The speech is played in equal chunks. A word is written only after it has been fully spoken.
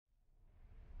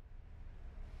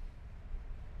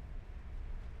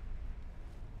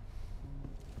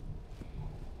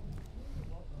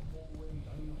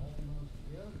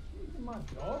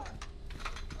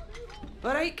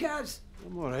All right, Kaz.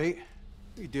 I'm all right.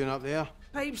 What are you doing up there?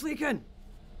 Pipe's leaking.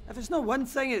 If it's not one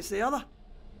thing, it's the other.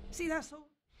 See, that's all.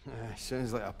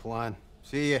 Sounds like a plan.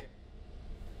 See ya.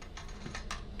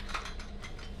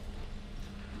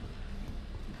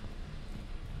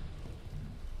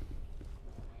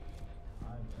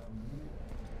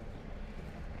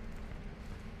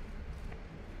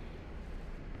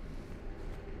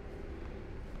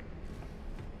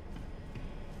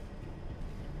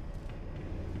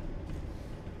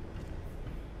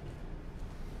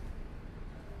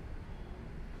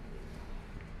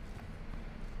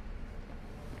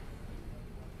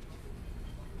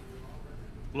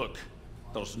 Look,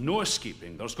 there's no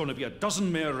escaping. There's going to be a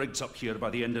dozen more rigs up here by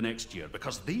the end of next year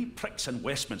because they pricks in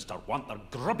Westminster want their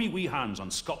grubby wee hands on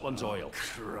Scotland's oil.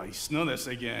 Christ, not this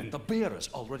again. The bear is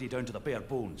already down to the bare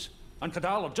bones. And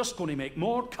Cadal are just going to make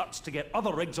more cuts to get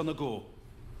other rigs on the go.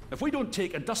 If we don't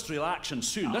take industrial action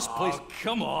soon, this place... Oh,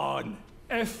 come on!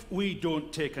 If we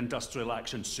don't take industrial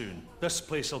action soon, this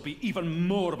place will be even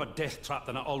more of a death trap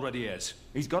than it already is.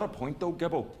 He's got a point though,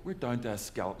 Gibbo. We're down to a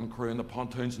skeleton crew in the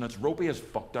pontoons and it's ropey as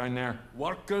fuck down there.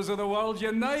 Workers of the world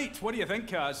unite! What do you think,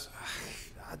 Kaz?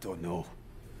 I don't know.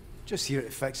 Just here to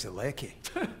fix the lecky.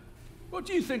 What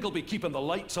do you think will be keeping the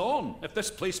lights on if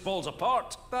this place falls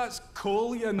apart? That's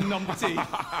coal, you numpty.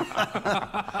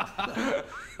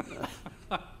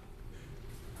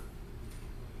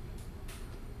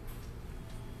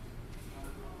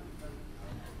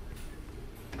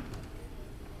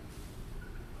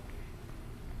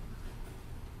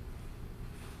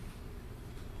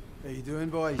 How you doing,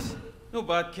 boys? No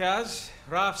bad, Kaz.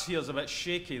 Raf's here's a bit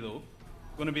shaky, though.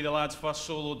 Going to be the lad's first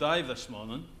solo dive this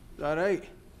morning. Is that right?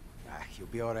 You'll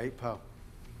be all right, pal.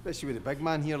 Especially with the big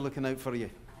man here looking out for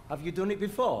you. Have you done it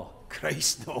before?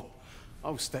 Christ, no.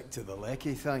 I'll stick to the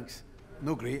lecky, thanks.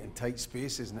 No great in tight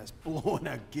spaces, and it's blowing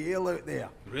a gale out there.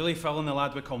 Really filling the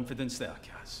lad with confidence there,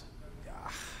 Kaz.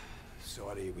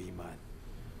 Sorry, wee man.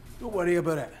 Don't worry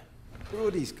about it.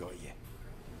 Brody's got you.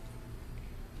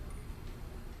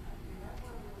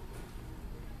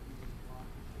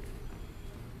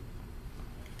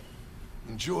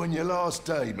 Enjoying your last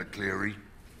day, McCleary?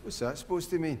 What's that supposed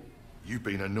to mean? You've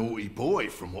been a naughty boy,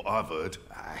 from what I've heard.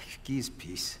 Gi's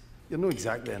peace. You're not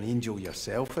exactly an angel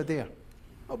yourself, Adair.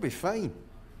 I'll be fine.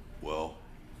 Well,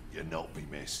 you're not be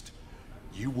missed.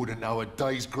 You wouldn't know a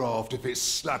day's graft if it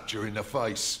slapped you in the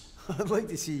face. I'd like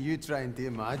to see you try and do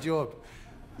my job.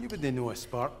 You wouldn't know a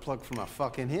spark plug from a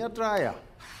fucking hairdryer.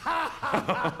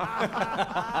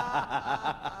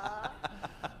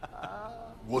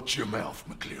 Watch your mouth,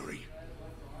 McCleary.